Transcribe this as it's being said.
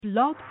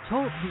Blog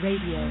Talk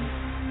Radio.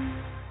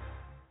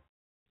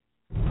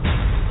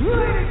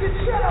 Ladies and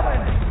gentlemen,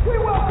 we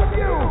welcome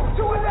you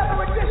to another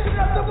edition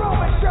of The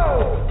Roman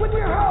Show with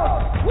your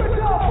host,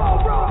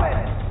 Rodolfo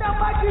Roman. Now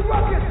Mikey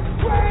Ruckus,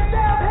 rain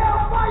down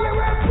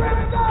hellfire and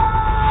brimstone!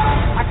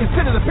 I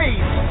consider the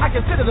beast, I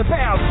consider the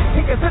pounds,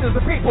 he considers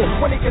the people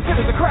when he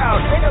considers the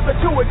crowd. Ain't nothing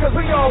to it cause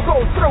we all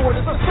go through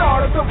it. It's the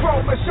start of The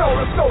Roman Show,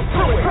 let's go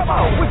through it. Come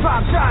on, we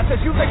pop shots as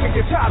you licking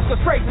your chops, go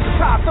straight to the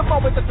top, the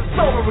moment that the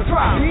solar will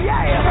drop.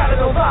 Yeah, got it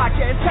on lock,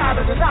 getting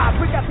tired of the knots.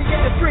 We got the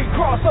industry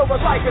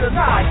crossover like it or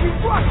not. Keep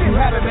rocking. You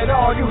haven't been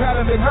on, you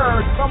haven't been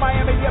heard. From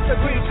Miami up to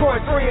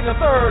Detroit, 3 and a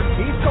third.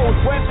 East Coast,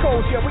 West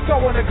Coast, yeah, we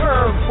going the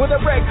curve. With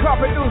a red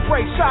carpet news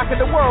break, shocking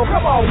the world.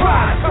 Come on,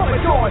 rise,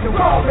 coming on, The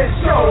Roman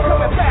Show.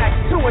 Coming back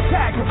to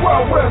attack, the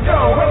world will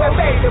know.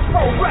 MMA to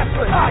pro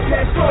wrestling, I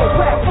can't go.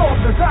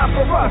 Platforms designed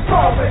for us,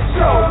 Roman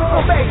Show.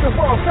 We'll make the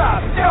world stop,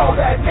 know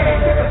that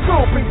name. Get the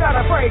scoop, he's not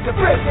afraid to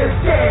flip this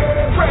game.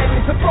 Friendly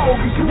to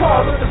bogies, you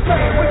all look the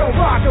same. We gon'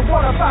 rock and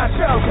wanna find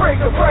shells, bring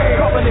the rain.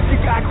 Calling if you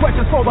got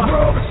questions for the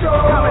Roman Show.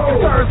 Comments,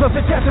 concerns, or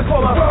suggestions for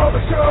the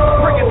Roman Show.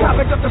 Bringing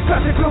topics of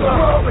discussion to the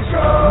Roman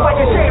Show.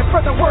 Like a share,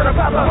 spread the word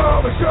about the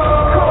Roman Show.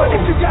 Calling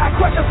if you got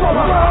questions for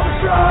the Roman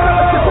Show.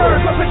 Comments,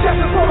 concerns, or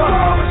suggestions for the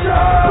Roman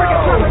Show.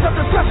 Bringing topics of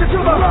discussion to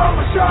the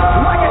Roman Show.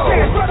 Like a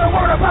share, spread the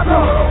word about the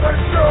Roman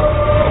Show.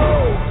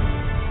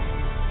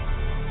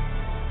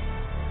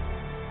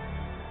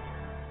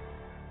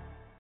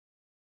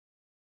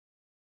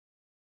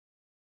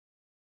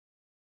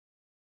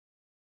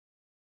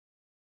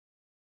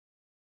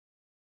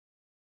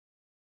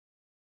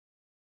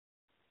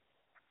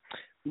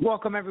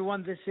 Welcome,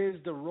 everyone. This is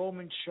The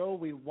Roman Show.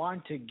 We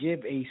want to give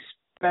a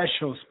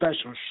special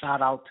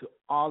shout out to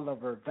all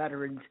of our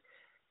veterans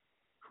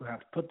who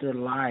have put their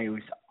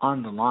lives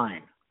on the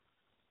line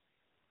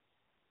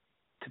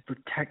to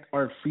protect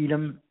our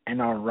freedom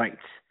and our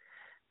rights.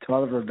 To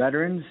all of our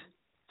veterans,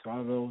 to all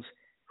of those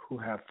who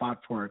have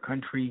fought for our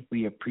country,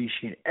 we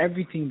appreciate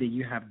everything that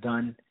you have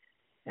done.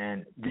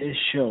 And this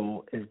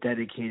show is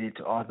dedicated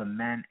to all the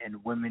men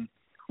and women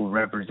who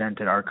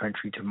represented our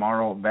country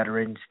tomorrow,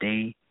 Veterans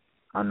Day,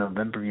 on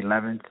November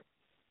 11th.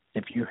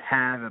 If you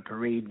have a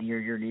parade near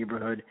your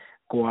neighborhood,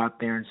 go out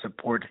there and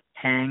support.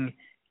 Hang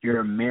your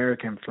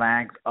American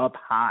flags up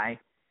high,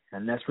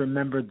 and let's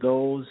remember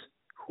those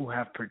who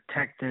have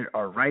protected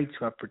our rights,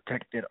 who have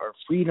protected our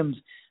freedoms,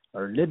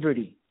 our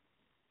liberty.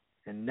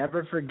 And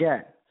never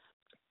forget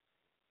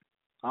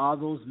all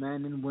those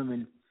men and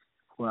women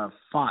who have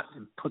fought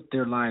and put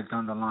their lives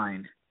on the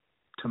line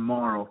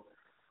tomorrow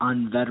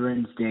on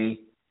Veterans Day,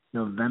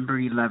 November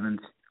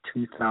 11th,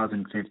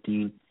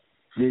 2015.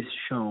 This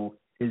show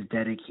is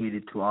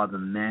dedicated to all the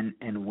men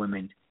and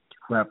women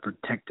who have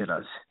protected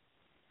us.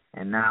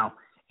 And now,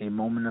 a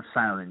moment of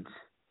silence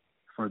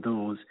for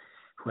those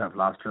who have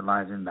lost their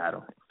lives in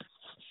battle.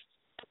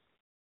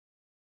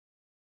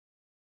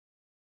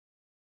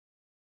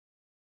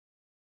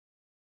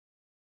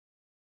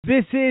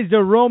 This is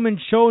The Roman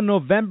Show,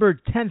 November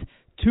 10th,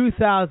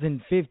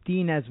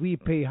 2015, as we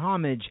pay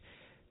homage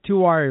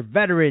to our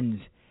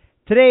veterans.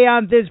 Today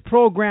on this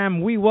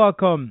program, we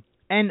welcome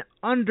an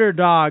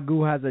underdog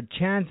who has a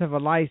chance of a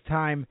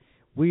lifetime.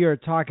 We are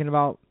talking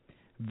about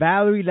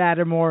Valerie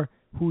Letourneau,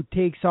 who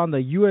takes on the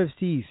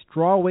UFC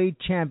strawweight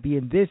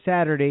champion this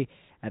Saturday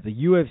at the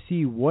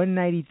UFC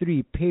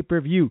 193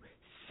 pay-per-view,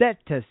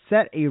 set to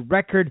set a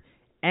record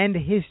and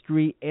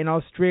history in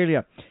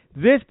Australia.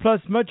 This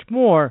plus much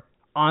more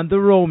on The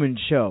Roman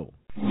Show.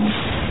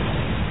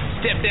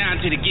 Step down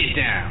to the get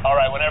down. All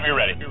right, whenever you're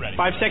ready.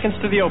 5 seconds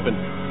to the open.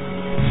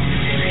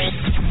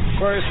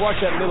 Aquarius, watch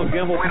that little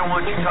gimbal. We don't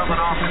want you coming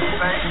off in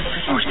space.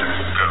 Booster,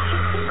 go.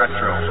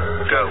 Retro,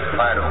 Go.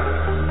 Vital,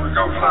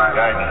 go flight.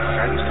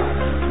 Guidance.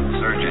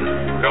 Surgeon,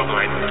 Go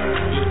flight.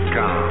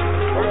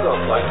 com. We're go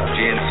flight.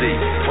 GNC,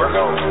 We're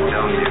go.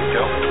 telling you,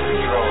 Go.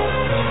 control.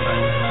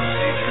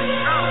 Procedure,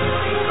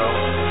 info,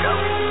 Go.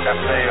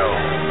 FAO,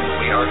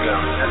 We are go.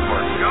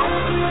 network, Go.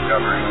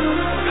 discovery,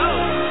 Go.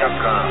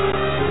 Capcom.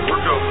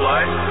 We're go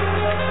flight.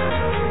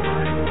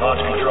 Launch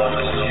control,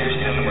 this is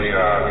Houston. We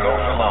are go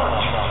for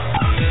launch.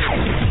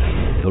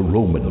 The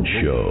Roman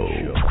Show.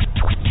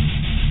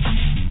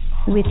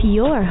 With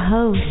your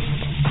host,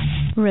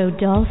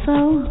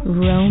 Rodolfo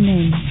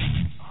Roman.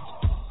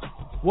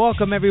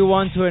 Welcome,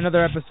 everyone, to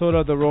another episode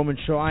of The Roman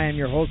Show. I am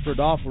your host,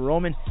 Rodolfo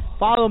Roman.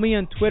 Follow me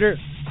on Twitter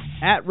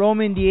at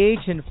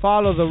RomanDH and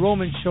follow The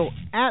Roman Show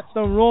at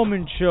The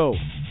Roman Show.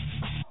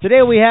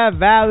 Today we have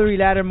Valerie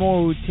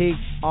Letourneau, who takes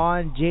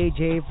on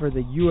JJ for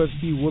the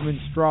UFC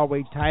Women's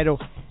Strawweight title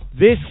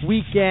this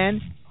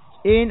weekend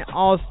in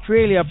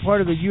Australia,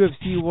 part of the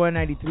UFC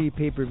 193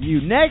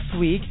 pay-per-view. Next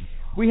week,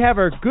 we have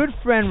our good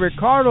friend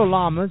Ricardo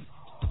Lamas,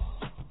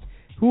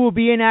 who will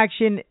be in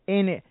action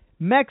in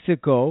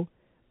Mexico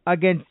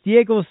against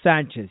Diego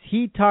Sanchez.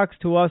 He talks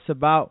to us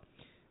about,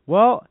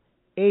 well,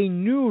 a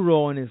new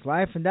role in his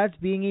life, and that's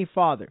being a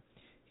father.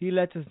 He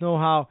lets us know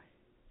how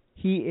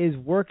he is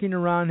working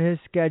around his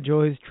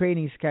schedule, his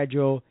training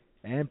schedule,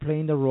 and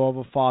playing the role of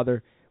a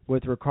father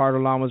with Ricardo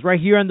Lamas right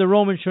here on The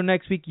Roman Show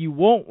next week. You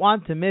won't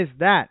want to miss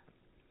that.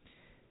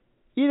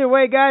 Either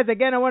way, guys,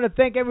 again, I want to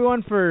thank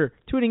everyone for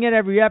tuning in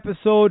every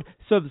episode.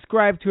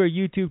 Subscribe to our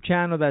YouTube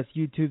channel. That's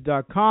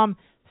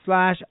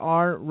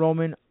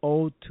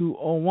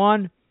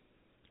youtube.com/rroman0201.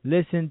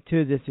 Listen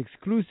to this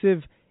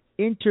exclusive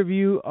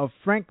interview of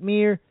Frank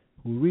Mir,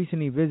 who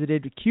recently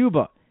visited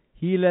Cuba.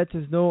 He lets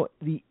us know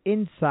the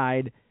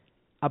inside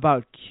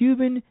about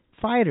Cuban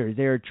fighters.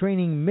 They are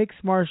training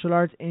mixed martial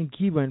arts in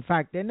Cuba. In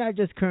fact, they're not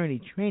just currently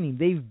training,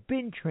 they've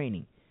been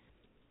training.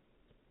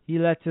 He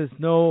lets us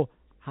know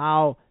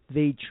how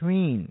they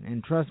train.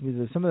 And trust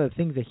me, some of the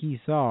things that he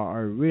saw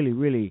are really,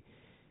 really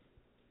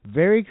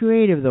very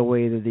creative, the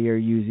way that they are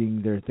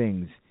using their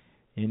things.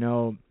 You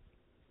know,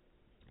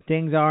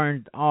 things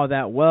aren't all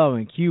that well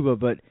in Cuba,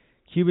 but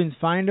Cubans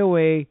find a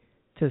way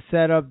to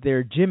set up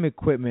their gym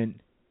equipment.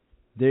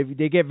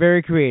 They get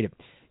very creative.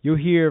 You'll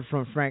hear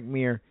from Frank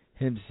Mir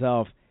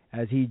himself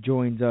as he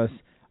joins us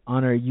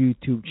on our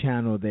YouTube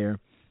channel there.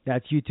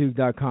 That's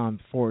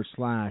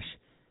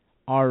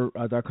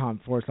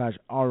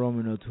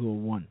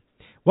youtube.com/rroman0201.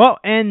 Well,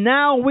 and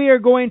now we are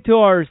going to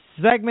our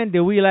segment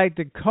that we like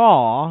to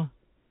call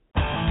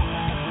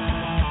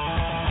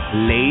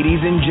Ladies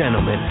and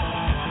gentlemen,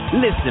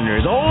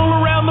 listeners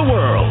all around the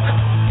world,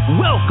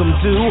 welcome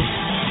to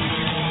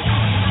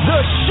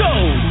The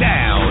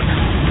Showdown.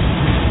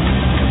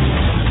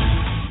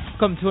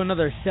 Welcome to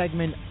another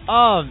segment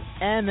of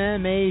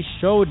MMA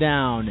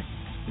Showdown.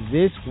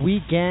 This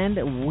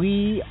weekend,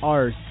 we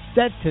are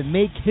set to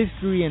make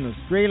history in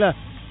Australia.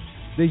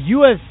 The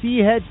UFC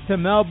heads to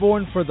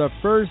Melbourne for the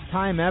first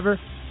time ever,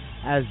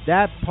 as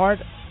that part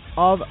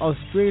of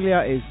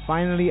Australia is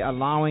finally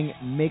allowing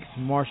mixed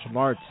martial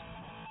arts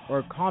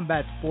or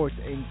combat sports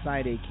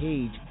inside a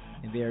cage,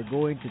 and they are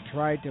going to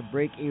try to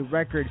break a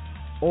record.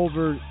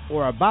 Over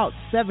or about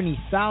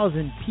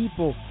 70,000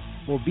 people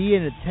will be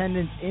in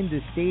attendance in the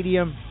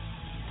stadium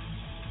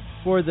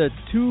for the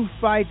two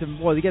fights.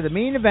 Well, you get the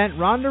main event,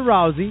 Ronda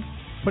Rousey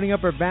putting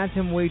up her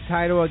bantamweight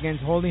title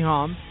against Holly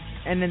Holm,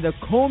 and then the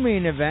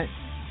co-main event,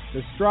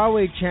 the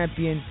strawweight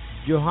champion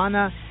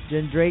Johanna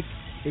Jędrzejczyk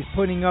is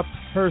putting up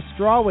her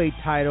strawweight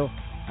title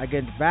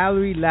against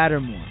Valerie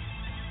Letourneau.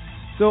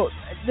 So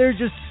there's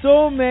just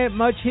so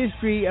much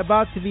history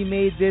about to be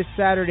made this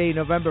Saturday,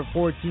 November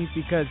 14th,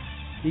 because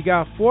you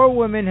got 4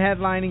 women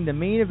headlining the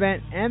main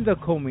event and the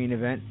co-main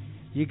event.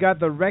 You got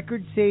the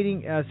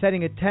record-setting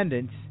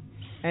attendance,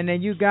 and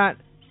then you got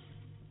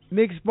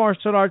mixed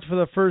martial arts for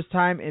the first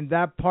time in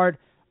that part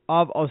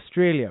of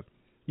Australia.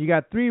 You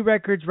got 3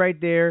 records right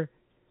there,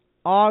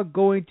 all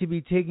going to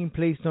be taking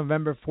place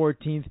November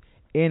 14th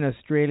in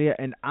Australia,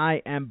 and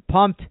I am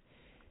pumped.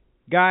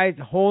 Guys,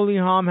 Holly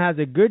Holm has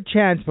a good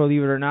chance,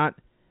 believe it or not,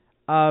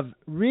 of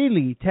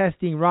really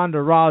testing Ronda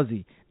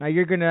Rousey. Now,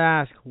 you're going to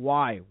ask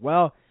why.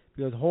 Well,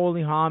 because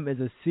Holly Holm is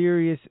a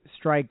serious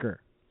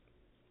striker.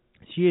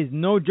 She is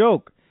no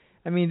joke.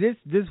 I mean,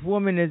 this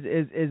woman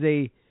is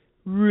a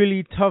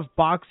really tough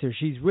boxer.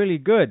 She's really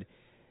good.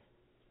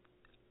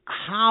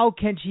 How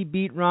can she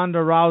beat Ronda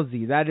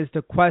Rousey? That is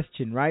the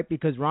question, right?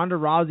 Because Ronda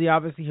Rousey,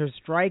 obviously, her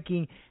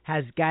striking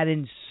has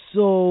gotten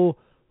so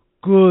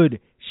good.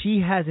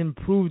 She has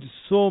improved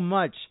so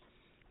much.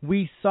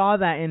 We saw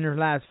that in her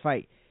last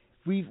fight.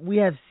 We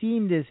have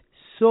seen this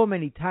so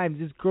many times.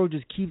 This girl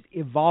just keeps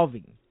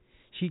evolving.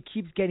 She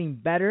keeps getting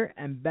better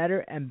and better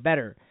and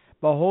better.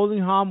 But Holly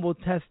Holm will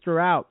test her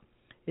out.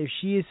 If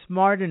she is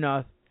smart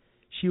enough,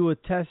 she will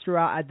test her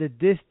out at the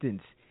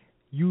distance,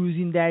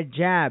 using that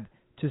jab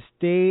to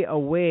stay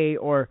away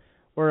or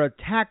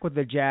attack with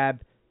the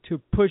jab to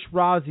push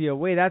Rousey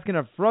away. That's going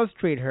to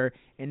frustrate her,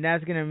 and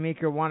that's going to make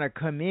her want to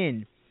come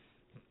in,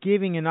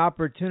 giving an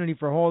opportunity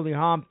for Holly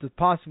Holm to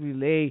possibly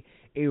lay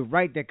a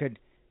right that could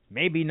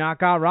maybe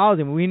knock out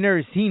Rousey. I mean, we've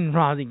never seen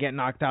Rousey get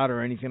knocked out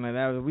or anything like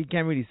that. We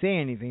can't really say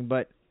anything,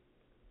 but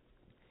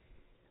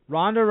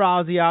Ronda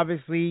Rousey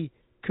obviously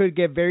could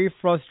get very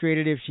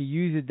frustrated if she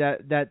uses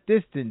that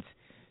distance.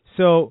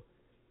 So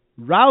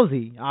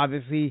Rousey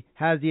obviously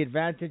has the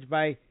advantage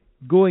by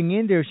going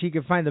in there. She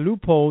can find the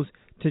loopholes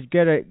to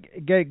get a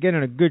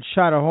good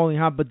shot at Holly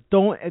Holm, but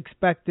don't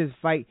expect this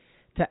fight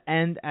to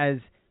end as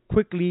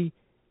quickly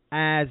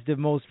as the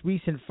most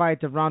recent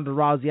fight of Ronda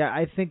Rousey.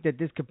 I think that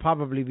this could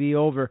probably be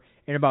over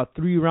in about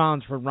 3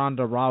 rounds for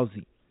Ronda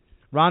Rousey.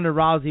 Ronda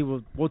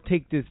Rousey will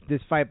take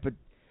this fight, but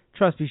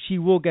trust me, she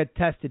will get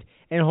tested.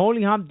 And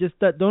Holly Holm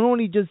don't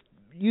only just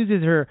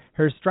uses her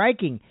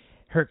striking,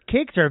 her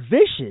kicks are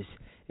vicious.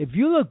 If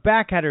you look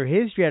back at her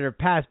history, at her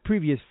past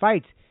previous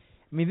fights,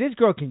 I mean, this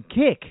girl can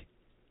kick.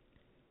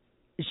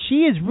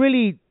 She is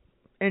really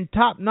in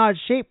top-notch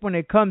shape when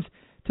it comes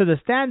to the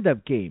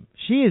stand-up game.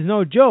 She is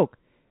no joke.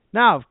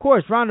 Now, of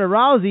course, Ronda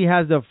Rousey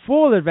has the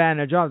full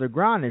advantage on the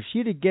ground. If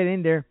she did get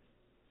in there,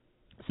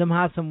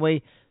 somehow, some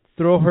way,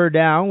 throw her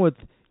down with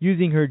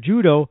using her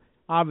judo,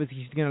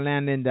 obviously she's going to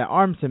land in the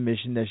arm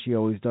submission that she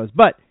always does.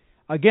 But,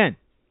 again,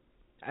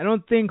 I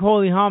don't think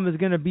Holly Holm is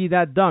going to be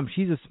that dumb.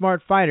 She's a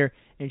smart fighter,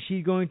 and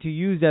she's going to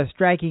use that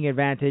striking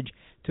advantage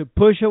to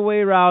push away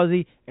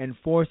Rousey and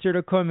force her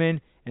to come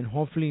in and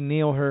hopefully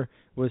nail her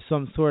with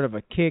some sort of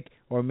a kick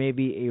or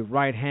maybe a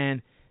right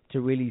hand to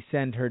really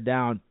send her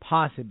down,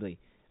 possibly.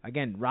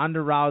 Again, Ronda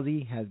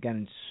Rousey has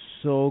gotten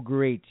so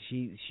great.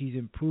 She's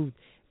improved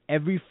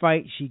every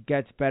fight. She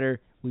gets better.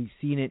 We've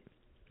seen it.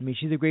 I mean,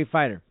 she's a great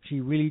fighter.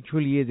 She really,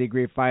 truly is a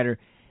great fighter.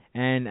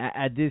 And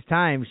at this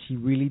time, she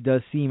really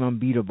does seem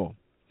unbeatable.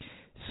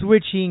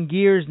 Switching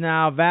gears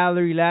now,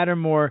 Valerie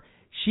Letourneau,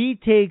 she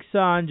takes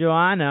on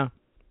Joanna,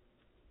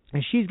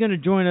 and she's going to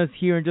join us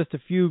here in just a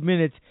few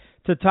minutes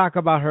to talk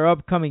about her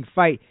upcoming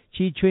fight.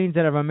 She trains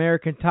out of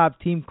American Top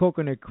Team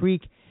Coconut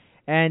Creek,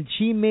 and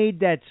she made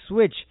that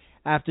switch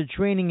after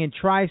training in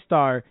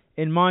TriStar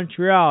in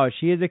Montreal.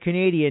 She is a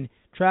Canadian,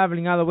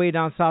 traveling all the way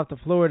down south to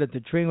Florida to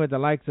train with the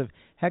likes of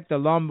Hector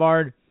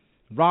Lombard,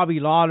 Robbie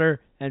Lawler,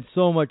 and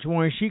so much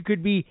more. And she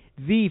could be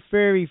the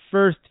very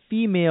first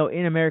female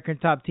in American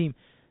Top Team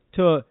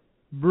to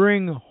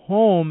bring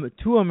home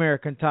to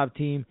American Top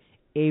Team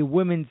a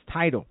women's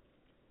title.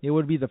 It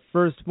would be the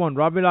first one.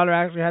 Robbie Lawler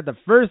actually had the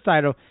first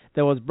title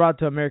that was brought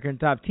to American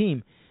Top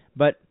Team,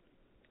 but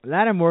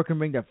Letourneau can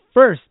bring the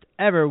first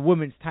ever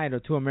women's title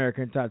to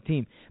American Top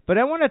Team. But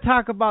I want to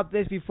talk about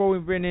this before we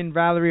bring in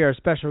Valerie, our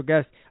special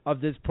guest of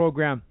this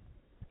program.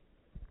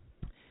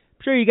 I'm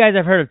sure you guys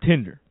have heard of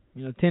Tinder.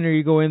 You know, Tinder,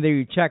 you go in there,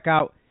 you check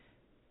out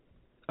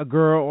a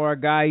girl or a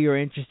guy you're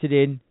interested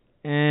in,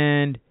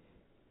 and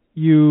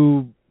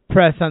you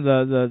press on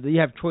you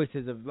have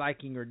choices of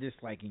liking or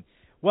disliking.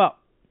 Well,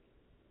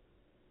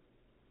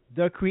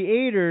 the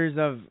creators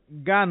of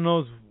God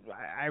knows,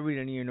 I really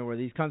don't even know where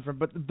these come from,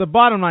 but the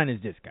bottom line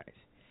is this, guys.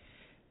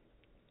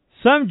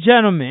 Some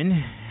gentlemen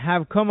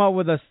have come up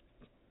with I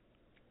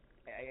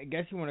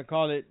guess you want to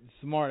call it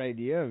smart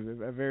idea,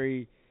 a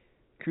very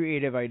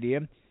creative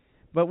idea.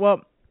 But,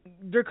 well,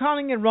 they're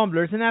calling it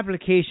Rumbler. It's an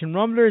application.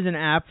 Rumbler is an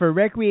app for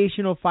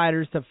recreational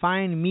fighters to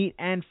find, meet,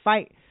 and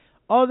fight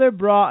other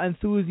bra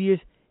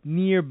enthusiasts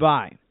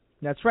nearby.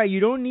 That's right. You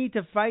don't need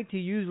to fight to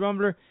use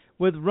Rumbler.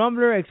 With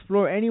Rumbler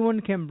Explore,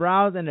 anyone can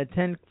browse and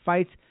attend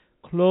fights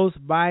close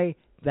by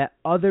that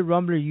other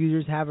Rumbler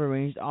users have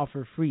arranged, all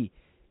for free.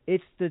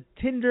 It's the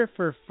Tinder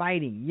for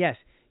fighting. Yes,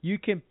 you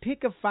can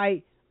pick a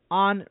fight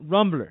on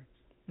Rumbler,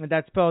 and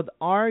that's spelled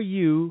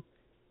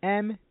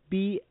RUMBLR.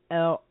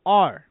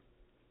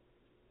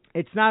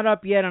 It's not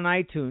up yet on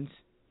iTunes.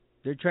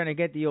 They're trying to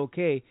get the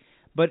okay,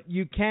 but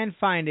you can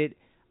find it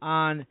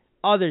on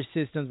other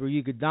systems where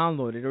you could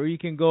download it, or you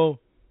can go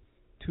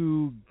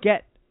to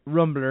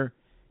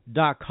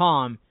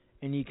getrumbler.com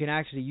and you can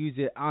actually use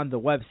it on the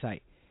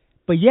website.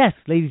 But yes,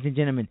 ladies and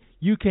gentlemen,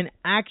 you can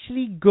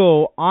actually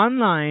go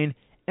online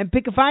and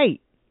pick a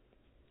fight.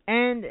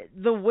 And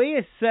the way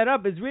it's set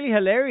up is really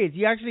hilarious.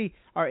 You actually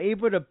are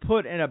able to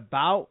put in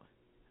about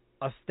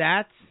a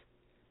stats,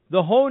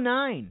 the whole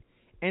nine.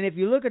 And if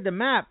you look at the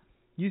map,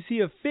 you see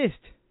a fist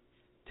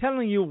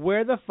telling you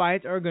where the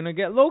fights are going to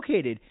get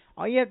located.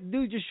 All you have to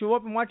do is just show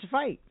up and watch a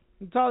fight.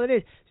 That's all it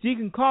is. So you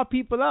can call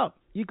people up.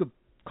 You could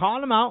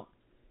call them out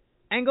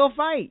and go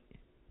fight.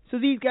 So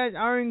these guys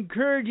are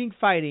encouraging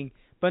fighting,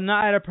 but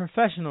not at a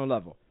professional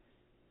level.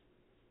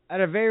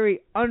 At a very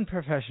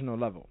unprofessional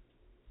level.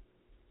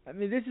 I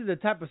mean, this is the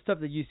type of stuff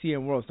that you see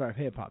in World Star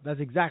Hip Hop.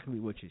 That's exactly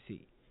what you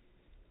see.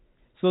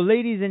 So,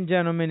 ladies and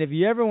gentlemen, if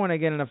you ever want to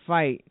get in a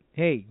fight,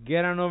 hey,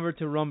 get on over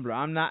to Rumbler.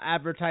 I'm not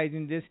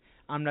advertising this.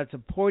 I'm not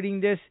supporting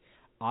this.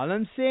 All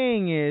I'm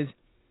saying is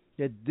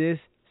that this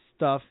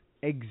stuff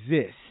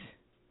exists.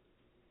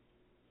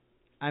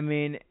 I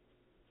mean,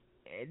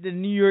 the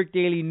New York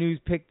Daily News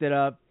picked it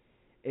up.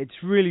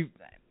 It's really...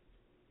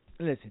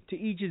 Listen, to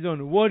each his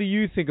own. What do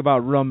you think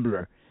about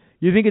Rumbler?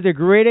 You think it's a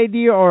great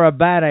idea or a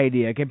bad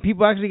idea? Can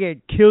people actually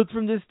get killed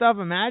from this stuff?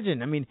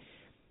 Imagine. I mean,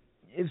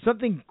 if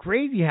something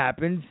crazy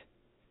happens,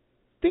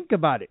 think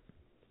about it.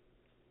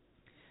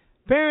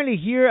 Apparently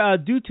here,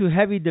 due to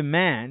heavy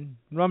demand,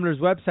 Rumbler's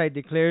website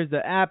declares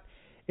the app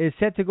is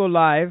set to go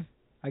live,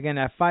 again,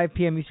 at 5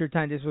 p.m. Eastern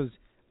Time. This was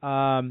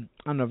on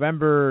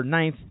November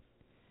 9th.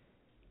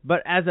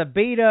 But as a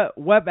beta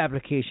web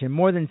application,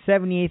 more than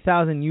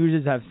 78,000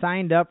 users have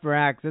signed up for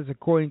access,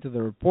 according to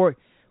the report,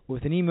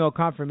 with an email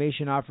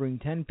confirmation offering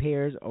 10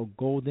 pairs of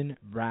golden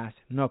brass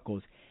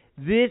knuckles.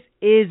 This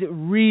is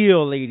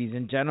real, ladies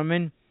and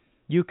gentlemen.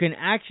 You can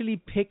actually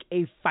pick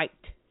a fight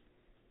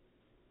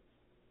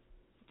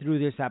through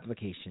this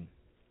application.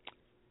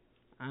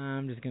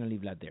 I'm just going to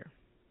leave that there.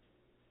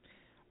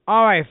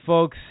 All right,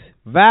 folks.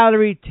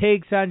 Valerie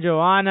takes on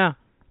Joanna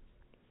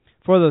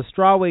for the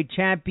strawweight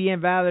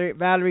champion.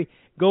 Valerie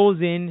goes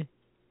in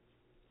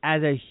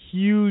as a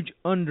huge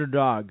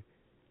underdog.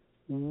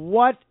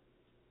 What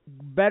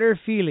better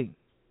feeling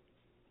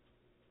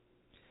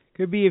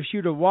could be if she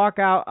were to walk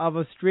out of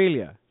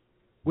Australia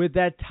with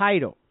that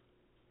title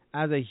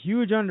as a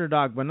huge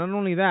underdog, but not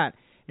only that,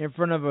 in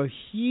front of a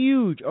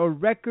huge or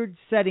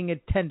record-setting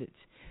attendance.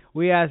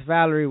 We asked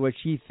Valerie what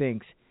she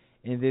thinks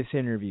in this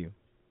interview.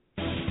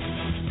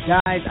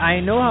 Guys,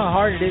 I know how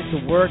hard it is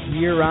to work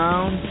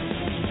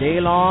year-round,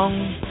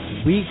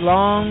 day-long,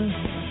 week-long,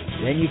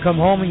 then you come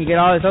home and you get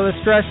all this other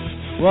stress.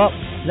 Well,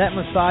 Let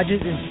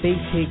Massages in Space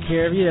take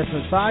care of you. That's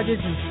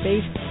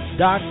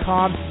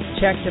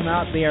massagesinspace.com. Check them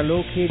out. They are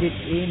located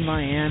in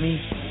Miami.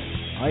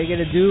 All you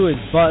got to do is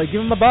give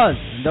them a buzz.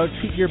 And they'll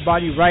treat your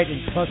body right,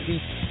 and trust me,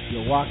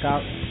 you'll walk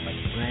out like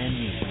brand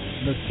new.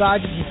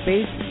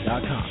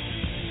 Massagesinspace.com.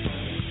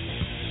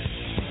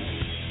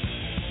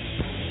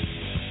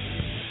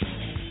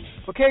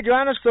 Okay,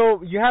 Joanna,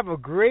 so you have a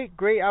great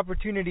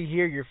opportunity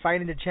here. You're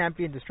fighting the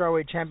champion, the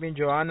strawweight champion,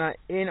 Joanna,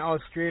 in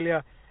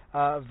Australia.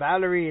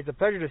 Valerie, it's a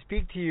pleasure to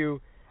speak to you.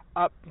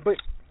 But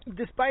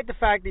despite the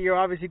fact that you're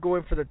obviously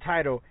going for the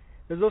title,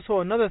 there's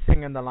also another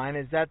thing on the line,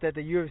 is that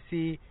the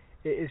UFC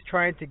is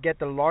trying to get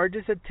the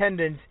largest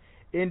attendance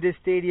in this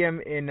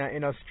stadium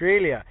in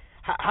Australia.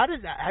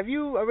 Have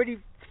you already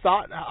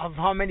thought of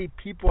how many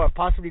people are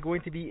possibly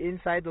going to be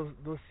inside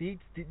those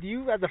seats? Do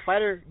you, as a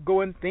fighter,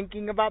 go in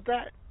thinking about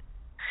that?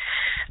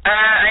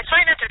 I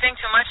try not to think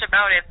too much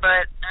about it,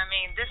 but I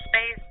mean, this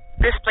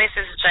place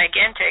is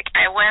gigantic.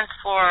 I went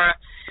for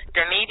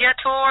the media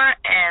tour,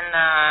 and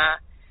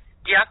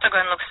the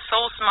octagon looks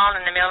so small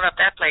in the middle of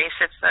that place.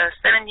 It's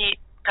 70,000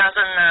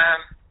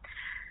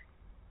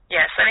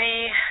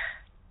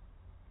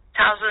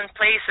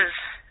 places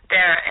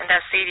there in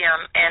that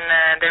stadium,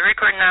 and the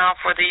record now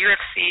for the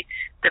UFC,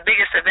 the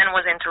biggest event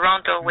was in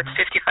Toronto with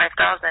 55,000.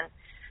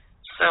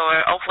 So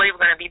hopefully we're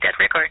going to beat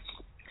that record.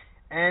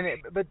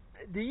 But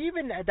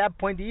at that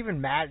point, does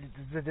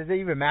it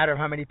even matter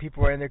how many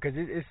people are in there? Because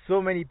it's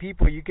so many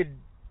people.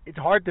 It's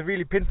hard to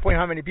really pinpoint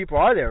how many people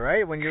are there,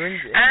 right? When you're in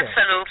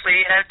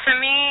Absolutely. To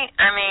me,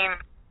 I mean,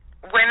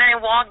 when I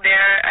walk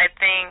there, I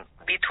think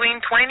between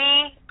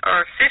 20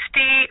 or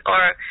 50,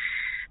 or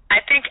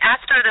I think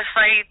after the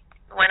fight,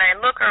 when I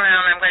look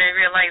around, I'm going to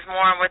realize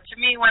more. But to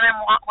me, when I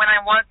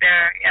walk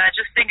there, I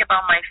just think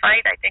about my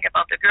fight. I think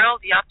about the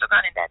girl, the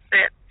octagon, and that's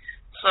it.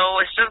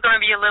 So it's just going to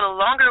be a little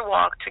longer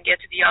walk to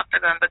get to the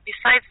octagon. But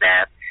besides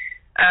that,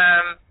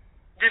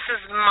 this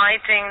is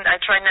my thing. I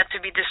try not to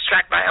be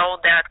distracted by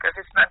all that, because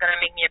it's not going to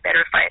make me a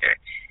better fighter.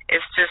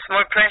 It's just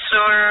more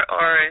pressure,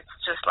 or it's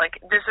just like,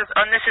 this is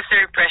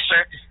unnecessary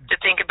pressure to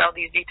think about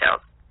these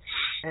details.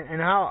 And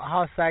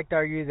how psyched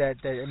are you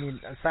that I mean,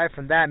 aside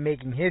from that,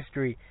 making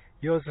history,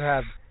 you also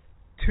have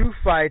two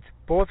fights,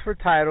 both for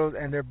titles,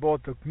 and they're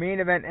both the main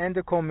event and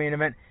the co-main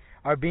event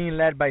are being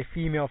led by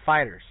female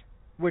fighters,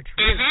 which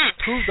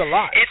proves a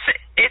lot. It's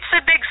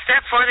a big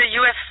step for the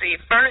UFC.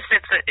 First,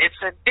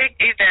 it's a big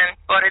event,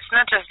 but it's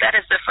not just that.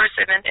 It's the first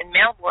event in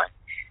Melbourne.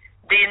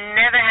 They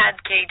never had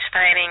cage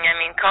fighting. I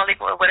mean, call it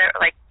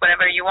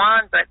whatever you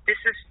want, but this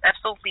is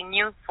absolutely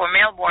new for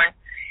Melbourne.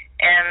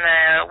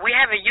 And we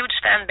have a huge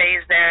fan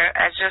base there.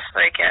 I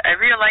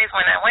realized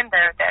when I went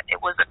there that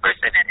it was the first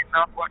event in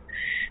Melbourne.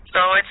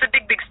 So it's a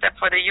big step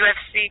for the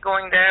UFC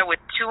going there with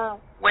two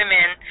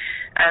women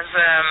as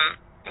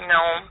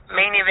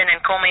main event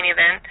and co-main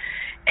event.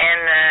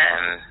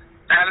 And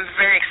I'm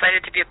very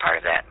excited to be a part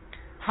of that.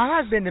 How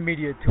has been the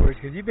media tours?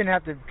 Because you've been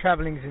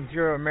traveling since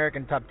you're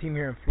American Top Team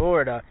here in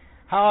Florida.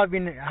 How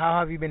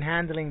have you been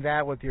handling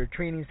that with your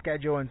training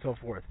schedule and so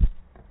forth?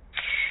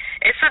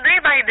 It's a day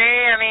by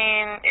day. I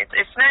mean,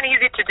 it's not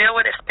easy to deal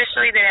with,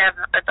 especially they have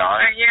a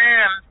daughter here.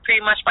 I'm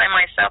pretty much by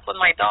myself with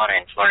my daughter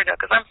in Florida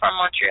because I'm from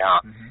Montreal.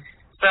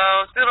 So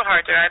it's a little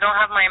harder. I don't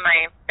have my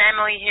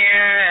family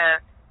here.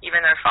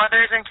 Even her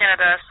father's in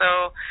Canada.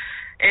 So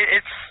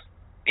it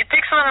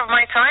takes a lot of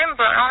my time,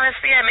 but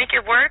honestly, I make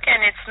it work,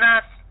 and it's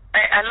not.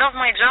 I love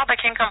my job. I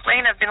can't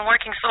complain. I've been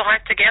working so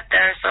hard to get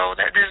there, so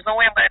there's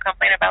no way I'm going to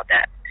complain about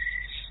that.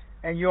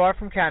 And you are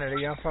from Canada.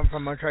 You're from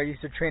Montreal. You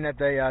used to train at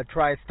the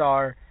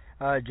TriStar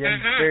gym,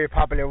 very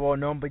popular, well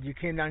known. But you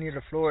came down here to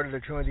Florida to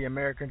train with the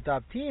American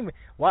Top Team.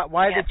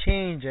 Why the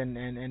change?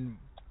 And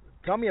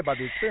tell me about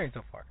the experience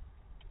so far.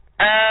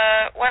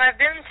 Well, I've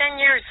been 10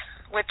 years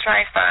with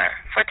TriStar.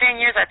 For 10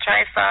 years at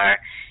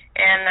TriStar,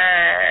 and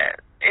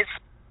it's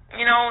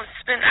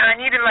been, I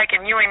needed like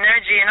a new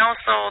energy, and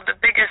also the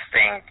biggest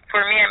thing for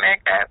me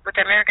with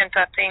the American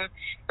Top Team,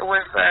 it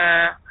was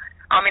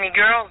how many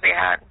girls they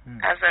had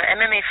as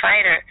an MMA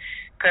fighter,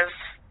 because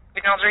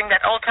during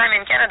that whole time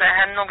in Canada, I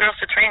had no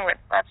girls to train with.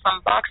 I had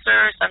some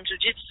boxers, some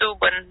jiu-jitsu,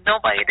 but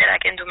nobody that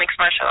I can do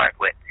mixed martial art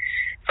with.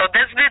 So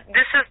that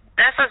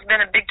has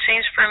been a big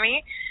change for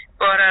me.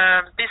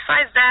 But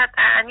besides that,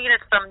 I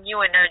needed some new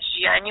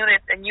energy. I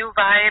needed a new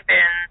vibe,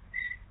 and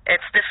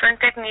it's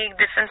different technique,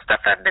 different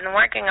stuff I've been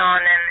working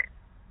on, and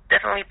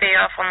definitely pay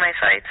off on my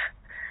fights.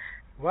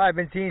 Well, I've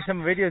been seeing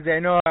some videos. I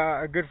know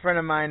a good friend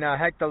of mine,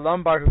 Hector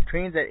Lombard, who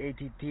trains at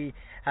ATT,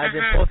 has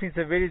been posting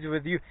some videos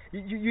with you.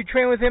 You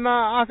train with him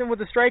often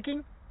with the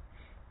striking?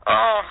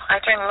 Oh,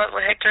 I train a lot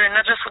with Hector,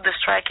 not just with the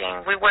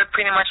striking. We work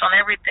pretty much on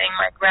everything,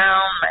 my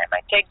ground,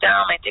 my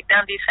takedown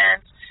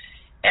defense.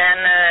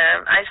 And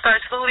I started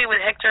slowly with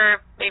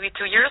Hector maybe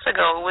 2 years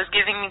ago. He was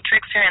giving me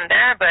tricks here and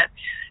there, but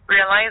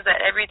realized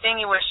that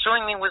everything he was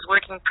showing me was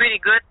working pretty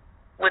good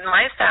with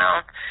my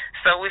style.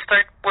 So we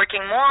started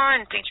working more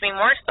and teach me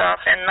more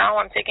stuff, and now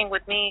I'm taking it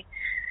with me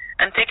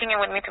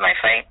to my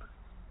fight.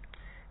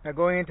 Now,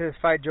 going into this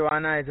fight,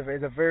 Joanna is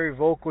a very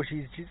vocal.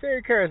 She's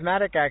very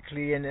charismatic,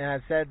 actually, and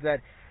has said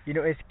that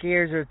it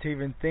scares her to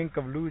even think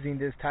of losing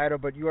this title,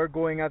 but you are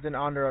going as an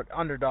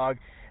underdog.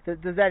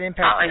 Does that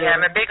impact you? Oh, yeah,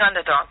 I'm a big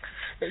underdog.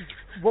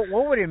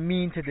 What would it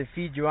mean to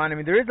defeat Joanna? I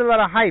mean, there is a lot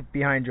of hype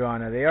behind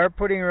Joanna. They are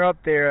putting her up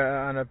there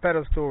on a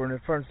pedestal in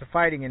terms of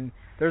fighting, and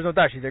there's no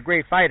doubt she's a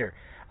great fighter.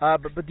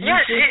 But do you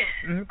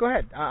think... Go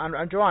ahead,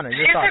 on Joanna,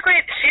 your thoughts.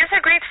 She's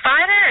a great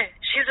fighter.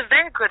 She's a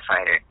very good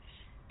fighter.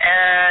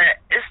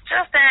 It's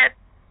just that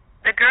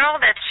the girl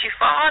that she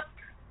fought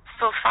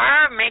so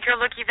far make her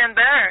look even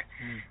better,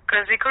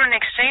 because they couldn't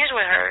exchange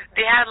with her.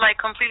 They had like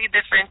completely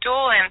different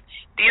tool, and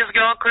this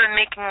girl couldn't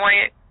make him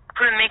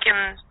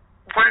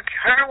work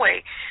her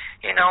way.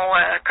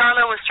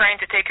 Carla was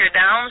trying to take her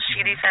down.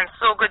 She defends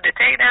so good the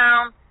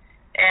takedown,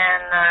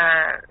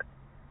 and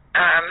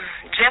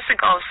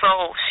Jessica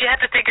also, she had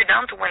to take her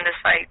down to win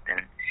this fight,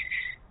 and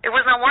it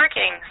was not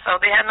working. So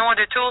they had no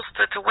other tools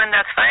to win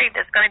that fight.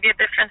 That's going to be a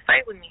different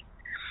fight with me.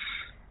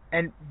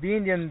 And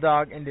being the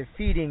underdog and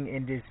defeating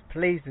in this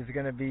place is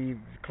going to be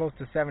close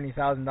to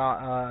 70,000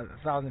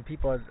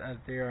 people as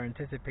they are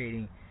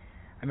anticipating.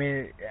 I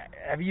mean,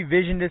 have you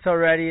visioned this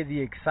already? The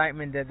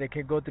excitement that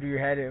could go through your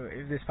head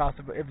if this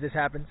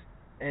happens,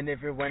 and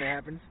when it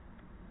happens.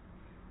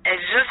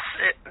 It's just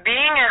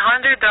being an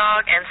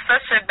underdog and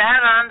such a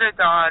bad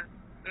underdog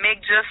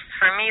make just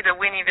for me the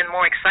win even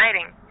more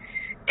exciting.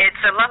 It's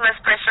a lot less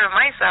pressure on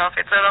myself.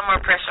 It's a lot more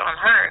pressure on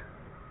her.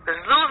 Because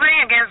losing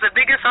against the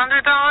biggest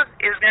underdog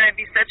is going to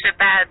be such a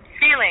bad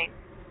feeling.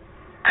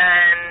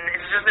 And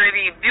it's just going to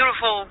be a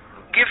beautiful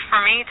gift for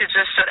me to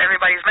just shut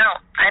everybody's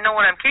mouth. I know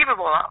what I'm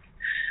capable of.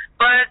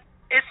 But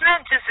it's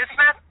not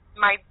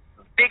my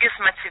biggest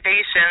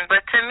motivation.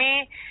 But to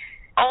me,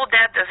 all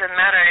that doesn't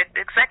matter.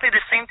 Exactly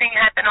the same thing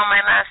happened on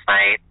my last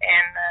fight.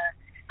 And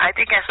I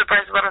think I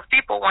surprised a lot of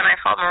people when I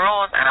fought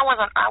Morales. And I was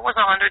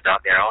an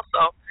underdog there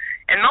also.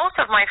 And most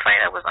of my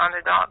fight, I was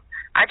underdog.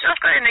 I just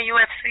got in the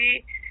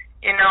UFC...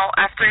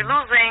 after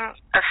losing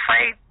a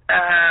fight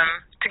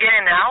to get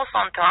in the house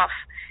on tough,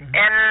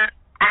 and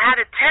I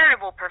had a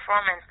terrible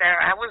performance there.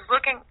 I was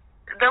looking,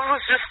 that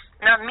was just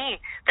not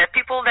me. That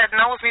people that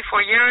knows me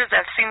for years,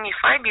 that seen me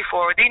fight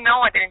before, they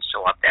know I didn't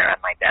show up there at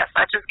my best.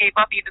 I just gave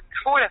up even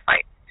before the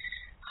fight.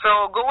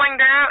 So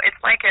going there, it's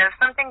like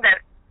something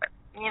that,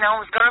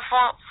 is going to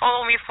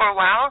follow me for a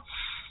while,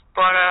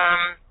 but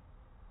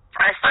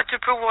I start to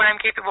prove what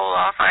I'm capable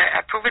of.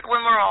 I prove it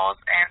with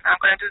Morales, and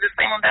I'm going to do the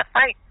same on that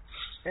fight.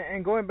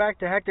 And going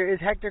back to Hector, is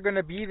Hector going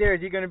to be there?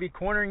 Is he going to be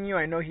cornering you?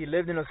 I know he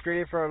lived in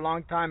Australia for a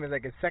long time. It's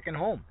like his second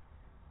home.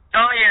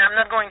 Oh, yeah, I'm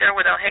not going there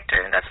without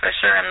Hector, that's for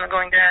sure. I'm not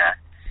going there.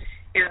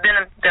 He's been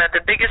the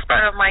biggest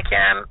part of my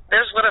camp.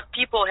 There's a lot of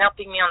people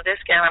helping me on this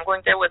camp. I'm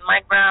going there with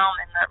Mike Brown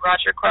and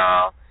Roger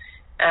Crowell.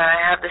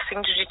 I have the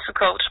Sing Jiu-Jitsu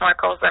coach,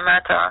 Marcos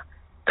Zamata.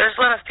 There's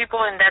a lot of people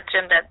in that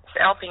gym that's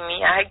helping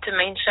me. I hate to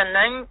mention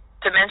names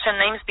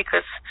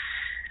because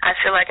I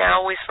feel like I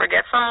always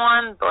forget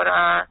someone, but...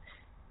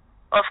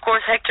 of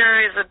course, Hector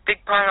is a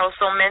big part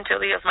also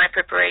mentally of my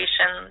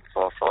preparation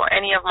for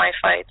any of my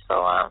fights.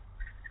 So,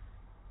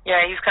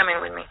 yeah, he's coming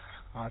with me.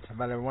 Awesome,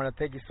 Valerie. I want to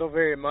thank you so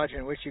very much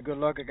and wish you good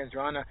luck against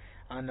Joanna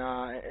on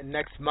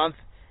next month.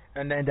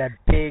 And then that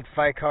big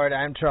fight card,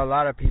 I'm sure a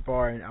lot of people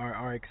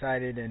are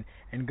excited. And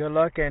good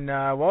luck. And,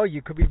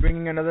 you could be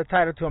bringing another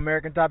title to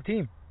American Top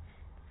Team.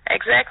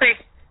 Exactly.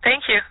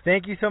 Thank you.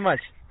 Thank you so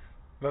much.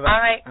 Bye-bye.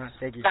 All right.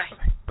 Thank you. Bye.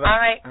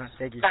 Bye. All right.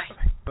 Thank you. Bye.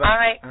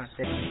 Bye. All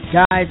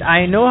right. Guys,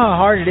 I know how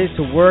hard it is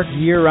to work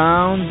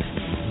year-round,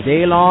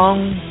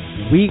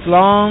 day-long,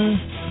 week-long.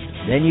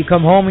 Then you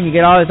come home and you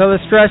get all this other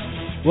stress.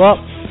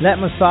 Well, let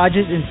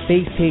Massages in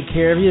Space take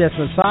care of you. That's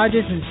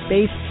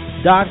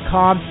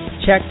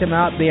massagesinspace.com. Check them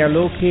out. They are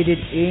located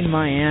in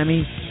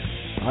Miami.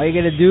 All you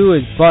got to do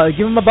is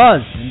give them a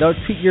buzz, and they'll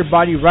treat your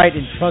body right.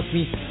 And trust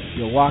me,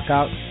 you'll walk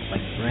out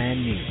like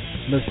brand new.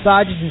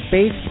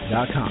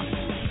 Massagesinspace.com.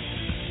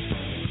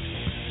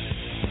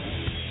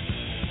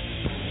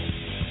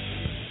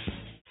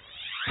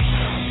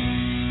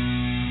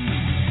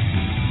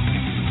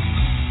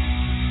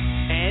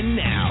 And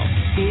now,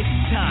 it's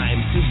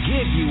time to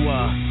give you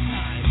a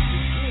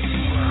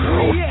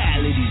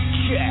reality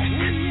check.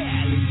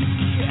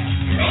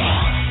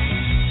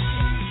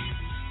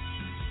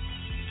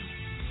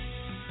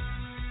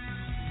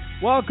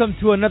 Welcome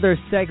to another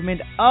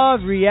segment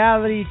of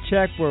Reality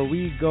Check, where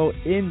we go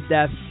in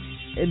depth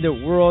in the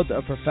world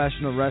of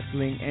professional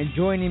wrestling. And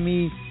joining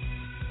me,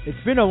 it's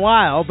been a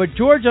while, but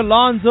George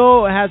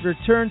Alonso has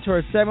returned to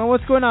our segment.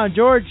 What's going on,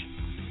 George?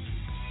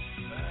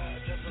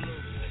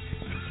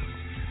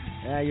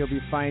 Yeah, you'll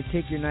be fine.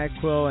 Take your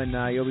NyQuil and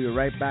you'll be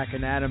right back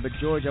in Adam. But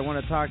George, I want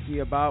to talk to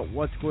you about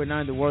what's going on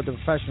in the world of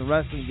professional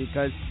wrestling,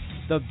 because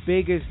the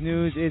biggest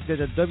news is that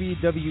the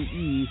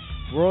WWE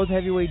World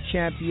Heavyweight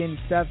Champion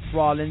Seth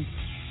Rollins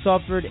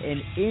suffered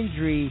an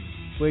injury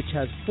which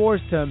has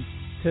forced him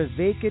to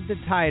vacate the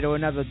title,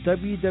 and now the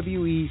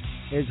WWE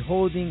is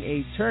holding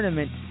a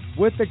tournament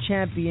with the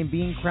champion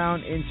being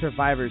crowned in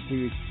Survivor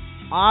Series.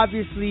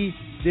 Obviously,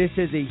 this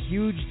is a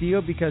huge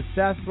deal because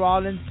Seth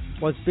Rollins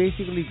was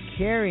basically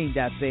carrying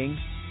that thing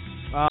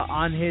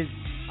on his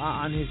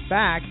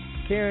back,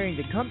 carrying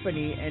the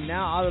company, and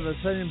now all of a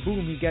sudden,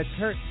 boom, he gets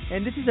hurt.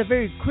 And this is a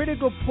very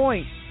critical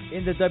point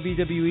in the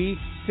WWE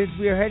since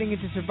we are heading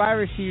into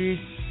Survivor Series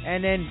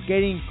and then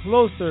getting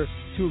closer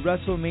to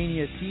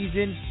WrestleMania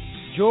season.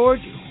 George,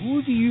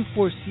 who do you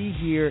foresee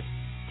here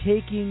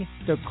taking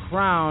the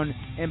crown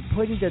and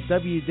putting the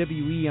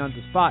WWE on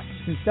the spot?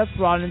 Since Seth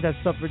Rollins has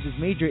suffered this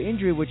major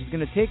injury, which is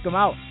going to take him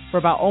out for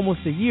about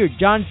almost a year.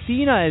 John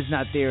Cena is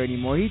not there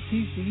anymore.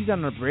 He's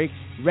on a break.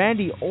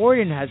 Randy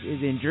Orton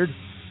is injured.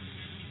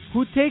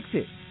 Who takes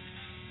it?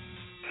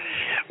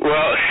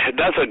 Well,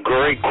 that's a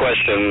great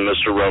question,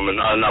 Mr. Roman.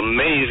 An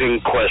amazing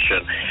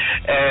question.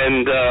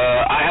 And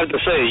I have to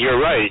say,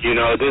 you're right. You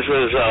know, this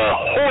is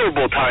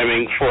horrible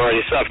timing for a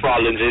Seth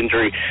Rollins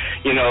injury.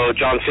 You know,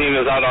 John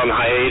Cena's out on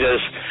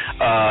hiatus.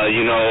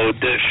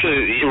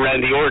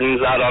 Randy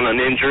Orton's out on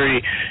an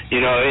injury. You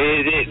know,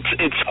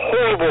 it's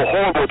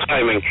horrible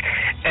timing.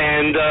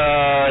 And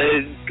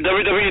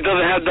WWE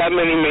doesn't have that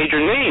many major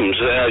names,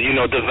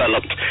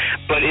 developed.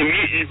 But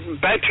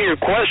back to your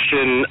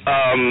question,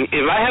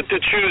 if I had to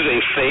choose a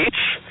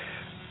face,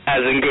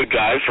 as in good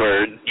guy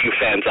for you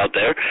fans out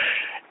there,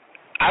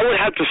 I would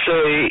have to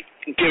say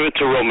give it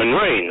to Roman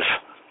Reigns,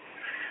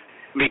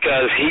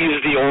 because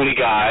he's the only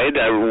guy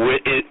that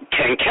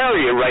can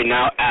carry it right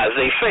now as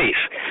a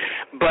face.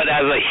 But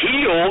as a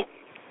heel,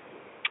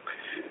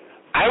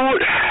 I'm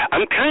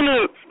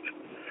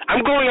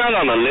going out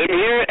on a limb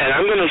here, and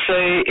I'm going to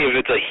say if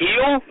it's a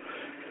heel,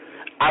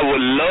 I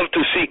would love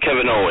to see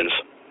Kevin Owens.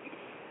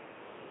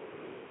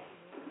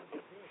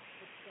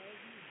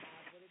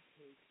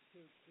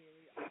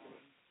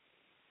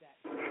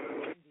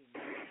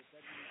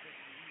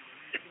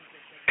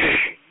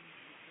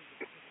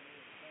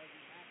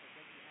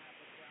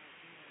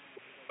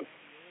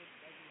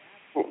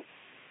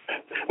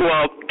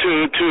 Well,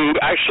 to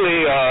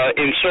actually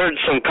insert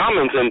some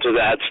comments into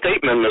that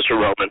statement, Mr.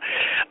 Roman,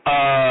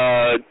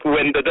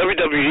 when the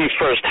WWE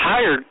first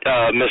hired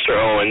Mr.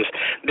 Owens,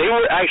 they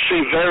were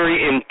actually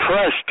very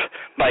impressed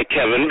by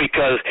Kevin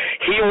because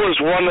he was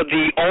one of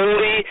the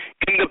only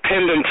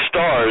independent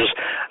stars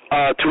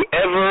to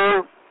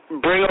ever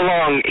bring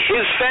along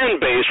his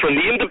fan base from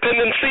the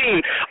independent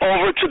scene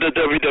over to the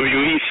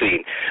WWE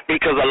scene.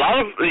 Because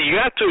you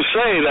have to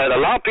say that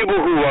a lot of people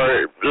who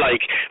are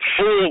like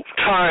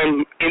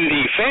full-time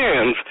indie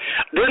fans,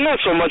 they're not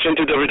so much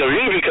into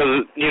WWE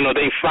because,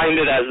 they find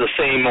it as the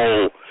same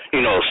old,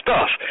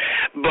 stuff.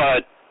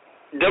 But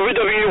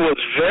WWE was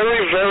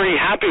very, very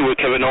happy with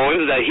Kevin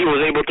Owens that he was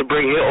able to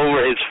bring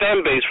over his fan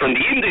base from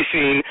the indie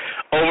scene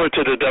over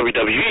to the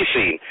WWE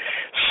scene.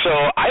 So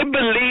I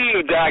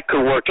believe that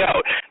could work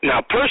out.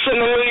 Now,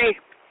 personally,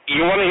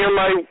 you want to hear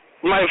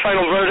my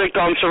final verdict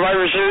on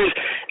Survivor Series?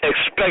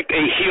 Expect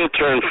a heel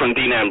turn from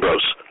Dean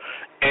Ambrose.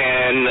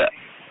 And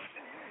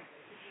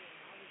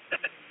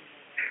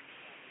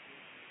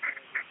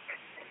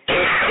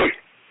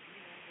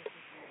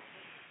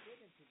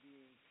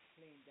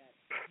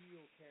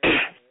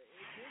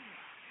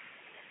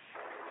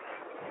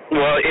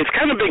well, it's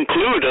kind of been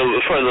clued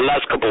for the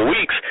last couple of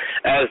weeks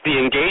as the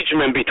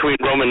engagement between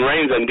Roman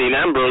Reigns and Dean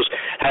Ambrose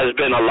has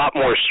been a lot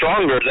more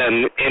stronger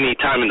than any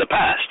time in the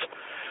past.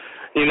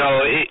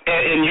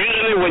 And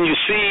usually when you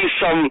see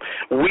some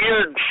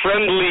weird,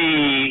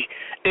 friendly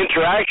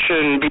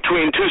interaction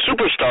between two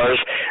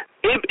superstars,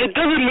 it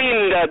doesn't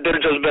mean that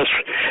they're just best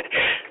friends.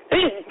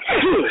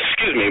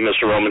 Excuse me,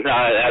 Mr. Roman.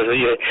 As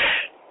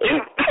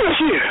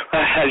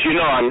you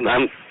know,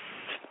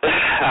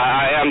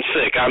 I am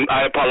sick.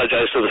 I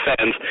apologize to the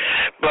fans.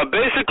 But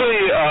basically,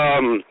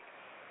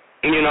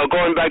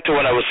 going back to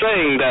what I was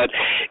saying, that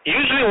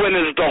usually when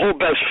it's the whole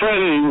best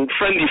friendly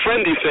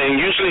thing,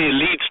 usually it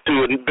leads to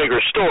a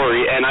bigger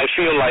story. And I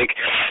feel like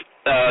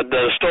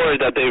the story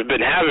that they've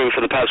been having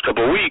for the past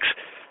couple of weeks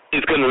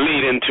is going to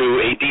lead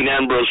into a Dean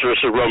Ambrose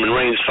versus Roman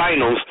Reigns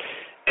finals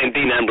and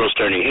Dean Ambrose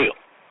turning heel.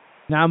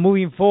 Now,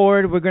 moving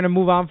forward, we're going to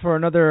move on for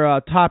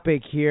another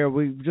topic here.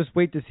 We just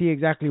wait to see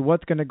exactly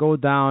what's going to go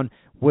down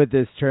with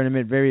this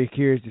tournament. Very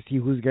curious to see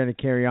who's going to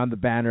carry on the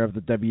banner of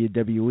the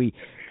WWE.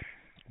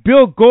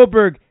 Bill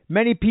Goldberg,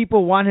 many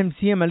people want him to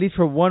see him at least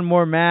for one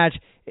more match.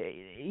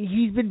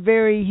 He's been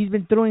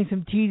throwing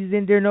some teases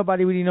in there.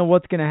 Nobody really knows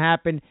what's going to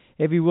happen.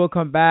 If he will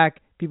come back,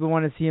 people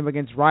want to see him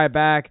against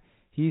Ryback.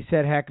 He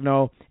said heck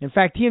no. In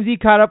fact, TMZ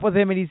caught up with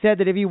him and he said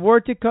that if he were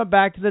to come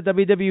back to the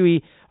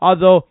WWE,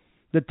 although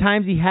the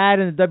times he had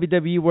in the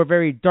WWE were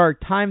very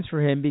dark times for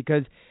him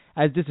because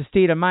as just a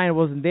state of mind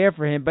wasn't there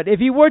for him. But if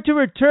he were to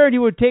return, he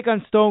would take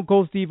on Stone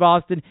Cold Steve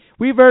Austin.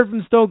 We've heard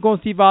from Stone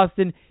Cold Steve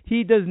Austin.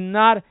 He does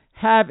not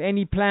have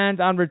any plans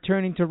on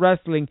returning to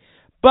wrestling.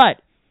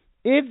 But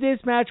if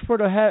this match were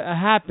to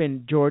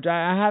happen, George,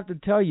 I have to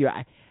tell you,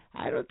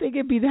 I don't think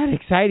it'd be that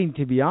exciting,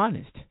 to be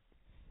honest.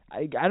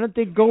 I don't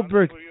think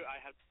Goldberg...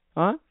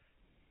 Huh?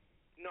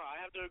 No,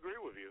 I have to agree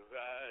with you.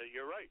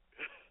 You're right.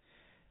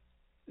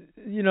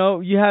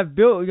 You have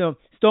Bill,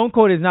 Stone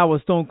Cold is not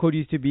what Stone Cold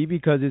used to be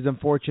because his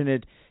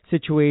unfortunate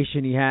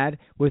situation he had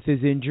with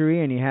his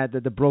injury and he had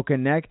the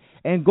broken neck.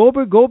 And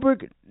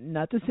Goldberg,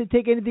 not to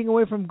take anything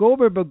away from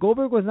Goldberg, but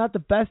Goldberg was not the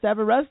best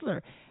ever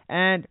wrestler.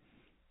 And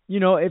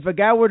if a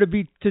guy were to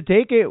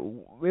take it,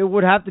 it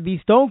would have to be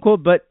Stone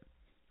Cold, but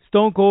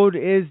Stone Cold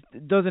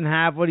doesn't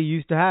have what he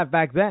used to have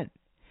back then.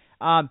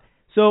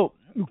 So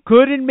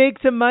could it make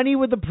some money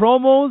with the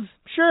promos?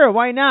 Sure,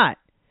 why not?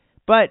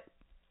 But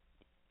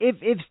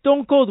if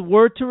Stone Cold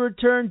were to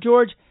return,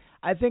 George,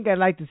 I think I'd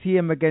like to see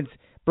him against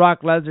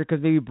Brock Lesnar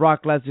because maybe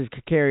Brock Lesnar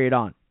could carry it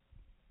on.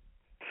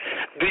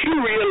 Do you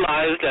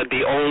realize that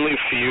the only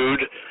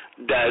feud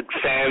that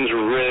fans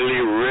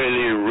really,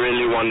 really,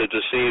 really wanted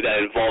to see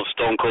that involved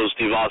Stone Cold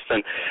Steve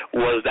Austin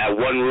was that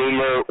one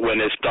rumor when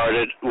it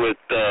started with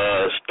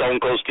Stone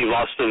Cold Steve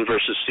Austin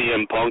versus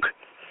CM Punk?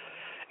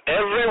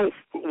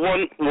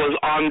 Everyone was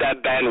on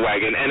that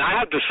bandwagon, and I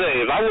have to say,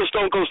 if I was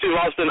Stone Cold Steve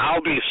Austin,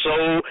 I'll be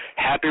so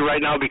happy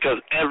right now because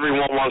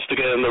everyone wants to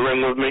get in the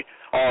ring with me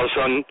all of a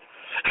sudden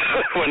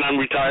when I'm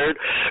retired.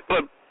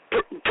 But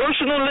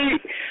personally,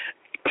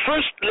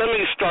 first let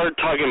me start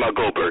talking about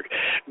Goldberg.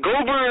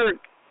 Goldberg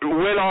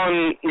went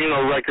on,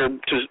 record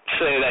to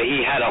say that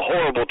he had a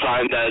horrible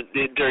time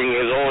during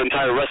his whole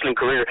entire wrestling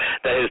career,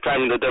 that his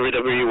time in the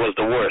WWE was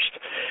the worst.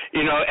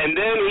 And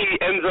then he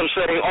ends up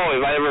saying,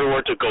 if I ever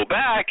were to go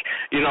back,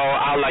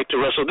 I'd like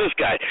to wrestle this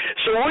guy.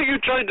 So what are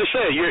you trying to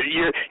say?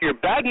 You're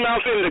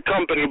bad-mouthing the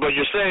company, but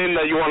you're saying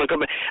that you want to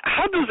come back.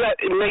 How does that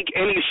make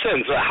any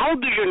sense? How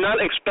do you not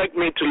expect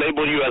me to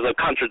label you as a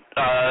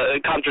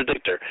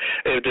contradictor,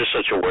 if there's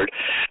such a word?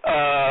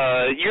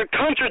 You're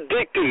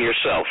contradicting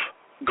yourself,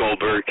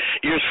 Goldberg.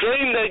 You're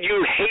saying that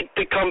you hate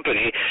the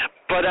company,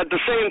 but at the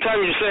same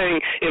time you're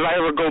saying, if I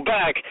ever go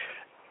back,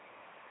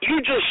 you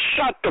just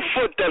shot the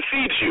foot that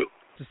feeds you.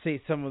 To say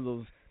some of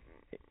those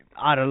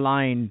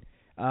out-of-line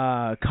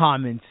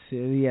comments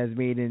he has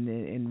made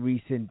in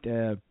recent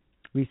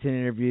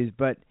interviews.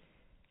 But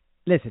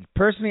listen,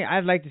 personally,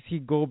 I'd like to see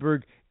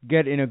Goldberg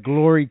get in a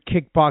glory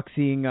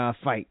kickboxing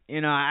fight.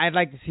 I'd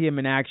like to see him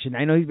in action.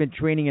 I know he's been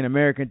training in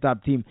American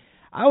Top Team.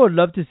 I would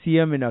love to see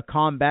him in a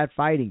combat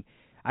fighting.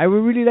 I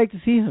would really like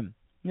to see him.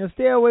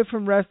 Stay away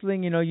from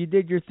wrestling. You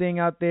did your thing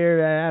out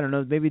there. I don't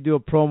know, maybe do a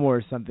promo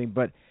or something.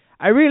 But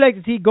I really like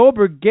to see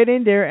Goldberg get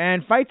in there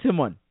and fight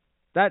someone.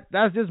 That's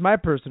just my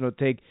personal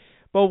take.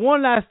 But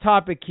one last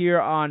topic here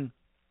on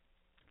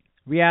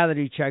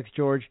reality checks,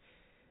 George.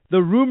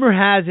 The rumor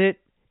has it,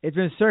 it's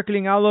been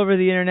circling all over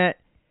the internet,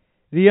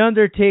 The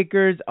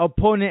Undertaker's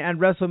opponent at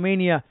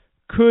WrestleMania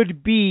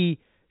could be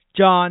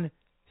John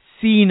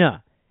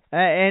Cena.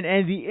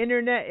 And the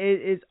internet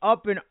is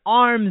up in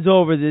arms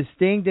over this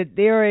thing, that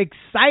they are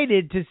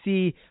excited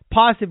to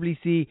possibly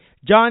see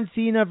John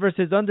Cena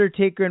versus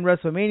Undertaker in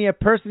WrestleMania.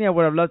 Personally, I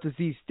would have loved to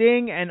see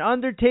Sting and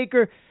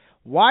Undertaker.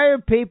 Why are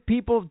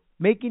people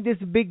making this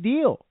a big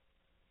deal?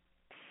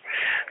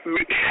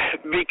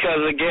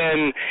 Because,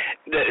 again,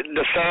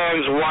 the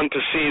fans want to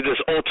see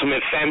this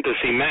ultimate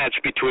fantasy match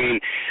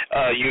between,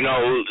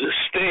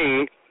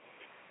 Sting,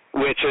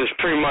 which is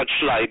pretty much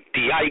like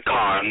the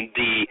icon,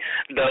 the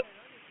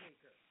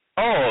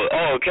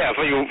okay. I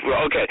thought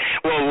okay.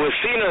 Well, with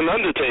Cena and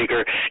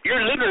Undertaker,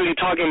 you're literally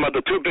talking about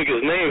the two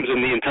biggest names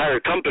in the entire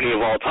company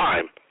of all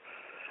time.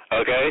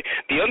 Okay?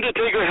 The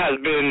Undertaker has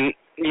been,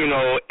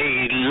 a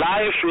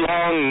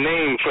lifelong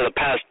name for the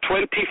past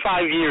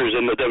 25 years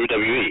in the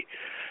WWE.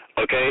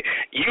 Okay?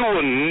 You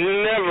will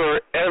never,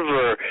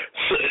 ever,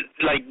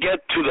 get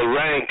to the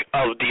rank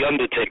of The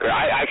Undertaker.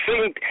 I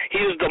think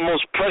he is the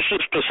most precious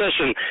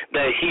possession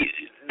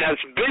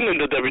that's been in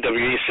the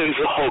WWE since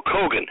Hulk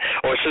Hogan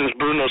or since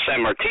Bruno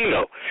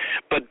Sammartino.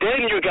 But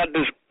then you got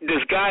this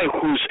guy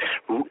who's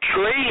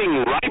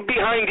trailing right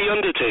behind The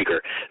Undertaker,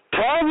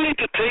 probably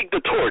to take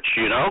the torch,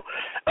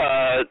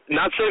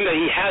 not saying that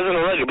he hasn't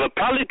already, but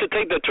probably to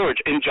take the torch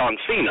in John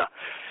Cena.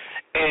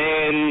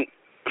 And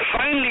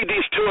finally,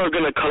 these two are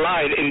going to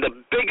collide in the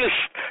biggest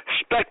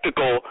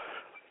spectacle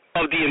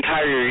of the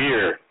entire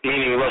year,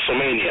 meaning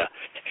WrestleMania.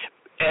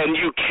 And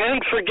you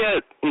can't forget,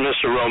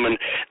 Mr. Roman,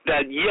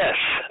 that yes,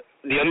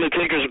 The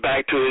Undertaker's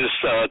back to his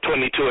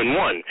 22-1.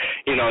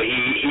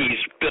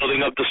 He's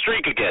building up the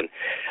streak again.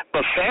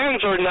 But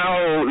fans are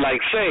now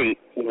saying,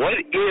 what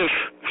if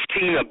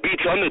Cena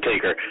beats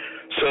Undertaker?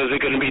 So is it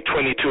going to be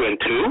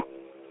 22-2?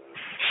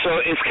 So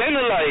it's kind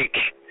of like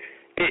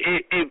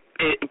it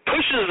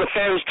pushes the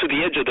fans to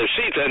the edge of their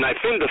seats, and I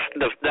think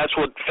that's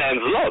what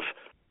fans love.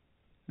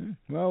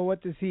 Well,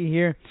 what to see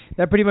here.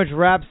 That pretty much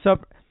wraps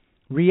up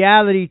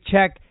Reality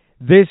Check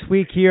this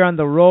week here on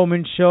The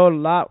Roman Show. A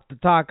lot to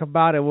talk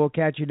about, and we'll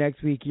catch you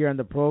next week here on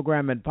the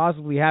program and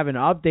possibly have an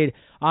update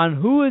on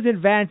who is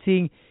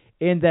advancing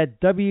in that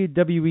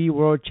WWE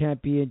World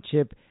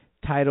Championship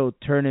title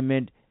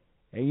tournament.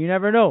 And you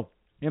never know.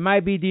 It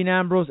might be Dean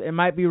Ambrose. It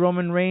might be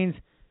Roman Reigns.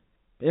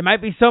 It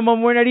might be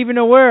someone we're not even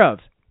aware of.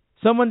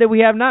 Someone that we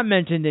have not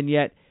mentioned in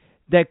yet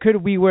that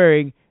could be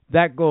wearing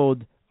that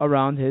gold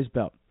around his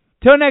belt.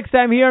 Till next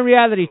time here on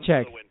Reality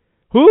Check.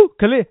 Who?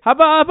 How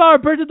about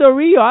Alberto Del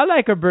Rio? I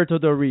like Alberto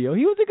Del Rio.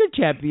 He was a good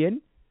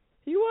champion.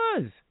 He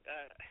was.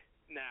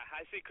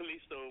 I see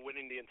Kalisto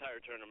winning the entire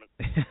tournament.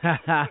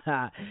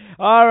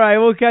 All right,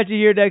 we'll catch you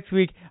here next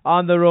week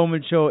on The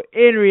Roman Show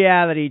in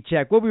Reality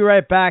Check. We'll be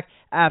right back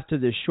after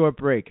this short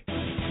break.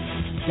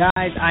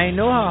 Guys, I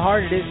know how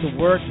hard it is to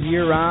work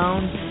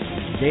year-round,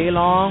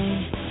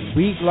 day-long,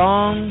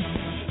 week-long.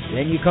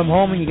 Then you come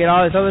home and you get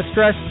all this other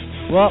stress.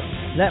 Well,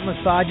 let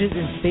Massages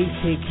in Space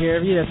take care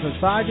of you. That's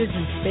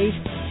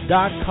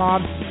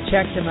massagesinspace.com.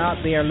 Check them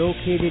out. They are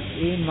located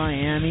in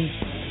Miami.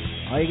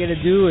 All you got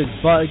to do is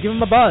give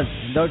them a buzz.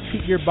 They'll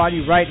treat your body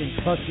right, and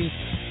trust me,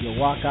 you'll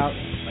walk out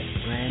like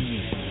brand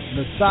new.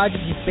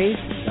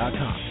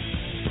 Massagesinspace.com.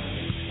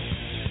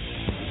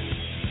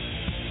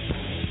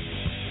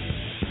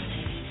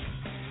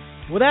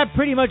 Well, that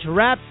pretty much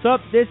wraps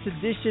up this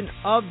edition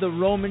of The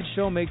Roman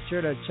Show. Make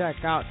sure to check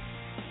out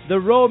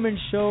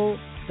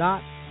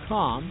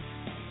theromanshow.com.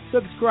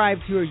 Subscribe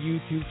to our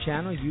YouTube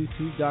channel,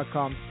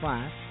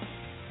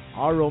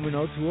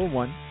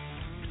 youtube.com/RRoman0201,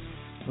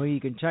 where you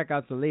can check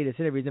out the latest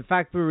interviews. In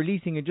fact, we're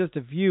releasing in just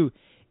a few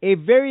a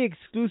very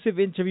exclusive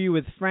interview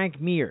with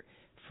Frank Mir.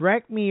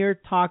 Frank Mir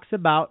talks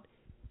about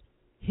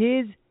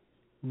his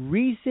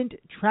recent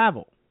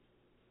travel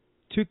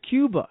to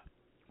Cuba,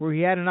 where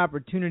he had an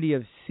opportunity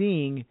of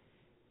seeing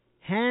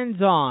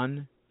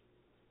hands-on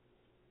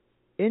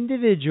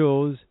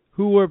individuals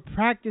who were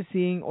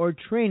practicing or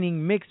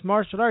training mixed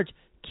martial arts.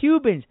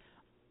 Cubans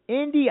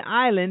in the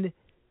island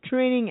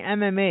training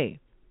MMA.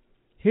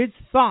 His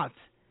thoughts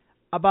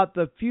about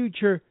the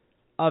future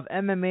of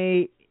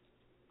MMA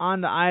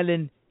on the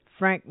island.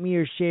 Frank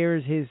Mir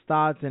shares his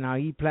thoughts and how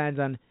he plans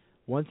on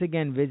once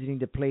again visiting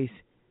the place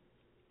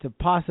to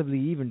possibly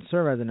even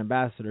serve as an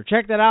ambassador.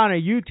 Check that out on our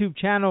YouTube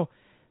channel.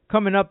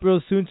 Coming up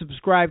real soon.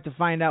 Subscribe to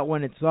find out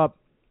when it's up.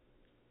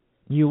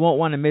 You won't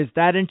want to miss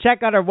that. And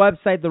check out our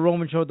website,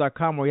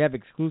 theromanshow.com, where we have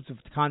exclusive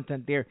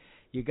content there.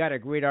 You got a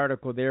great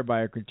article there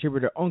by our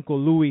contributor, Uncle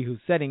Louie, who's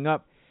setting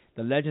up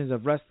the Legends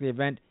of Wrestling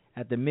event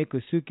at the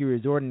Miccosukee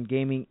Resort and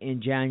Gaming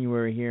in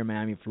January here in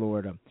Miami,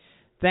 Florida.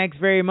 Thanks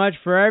very much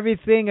for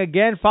everything.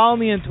 Again, follow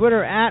me on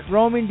Twitter at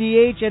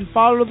RomanDH and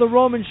follow The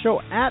Roman Show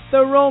at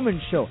The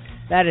Roman Show.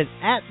 That is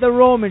at The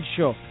Roman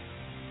Show.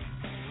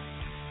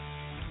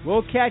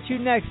 We'll catch you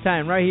next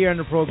time right here on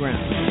the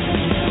program.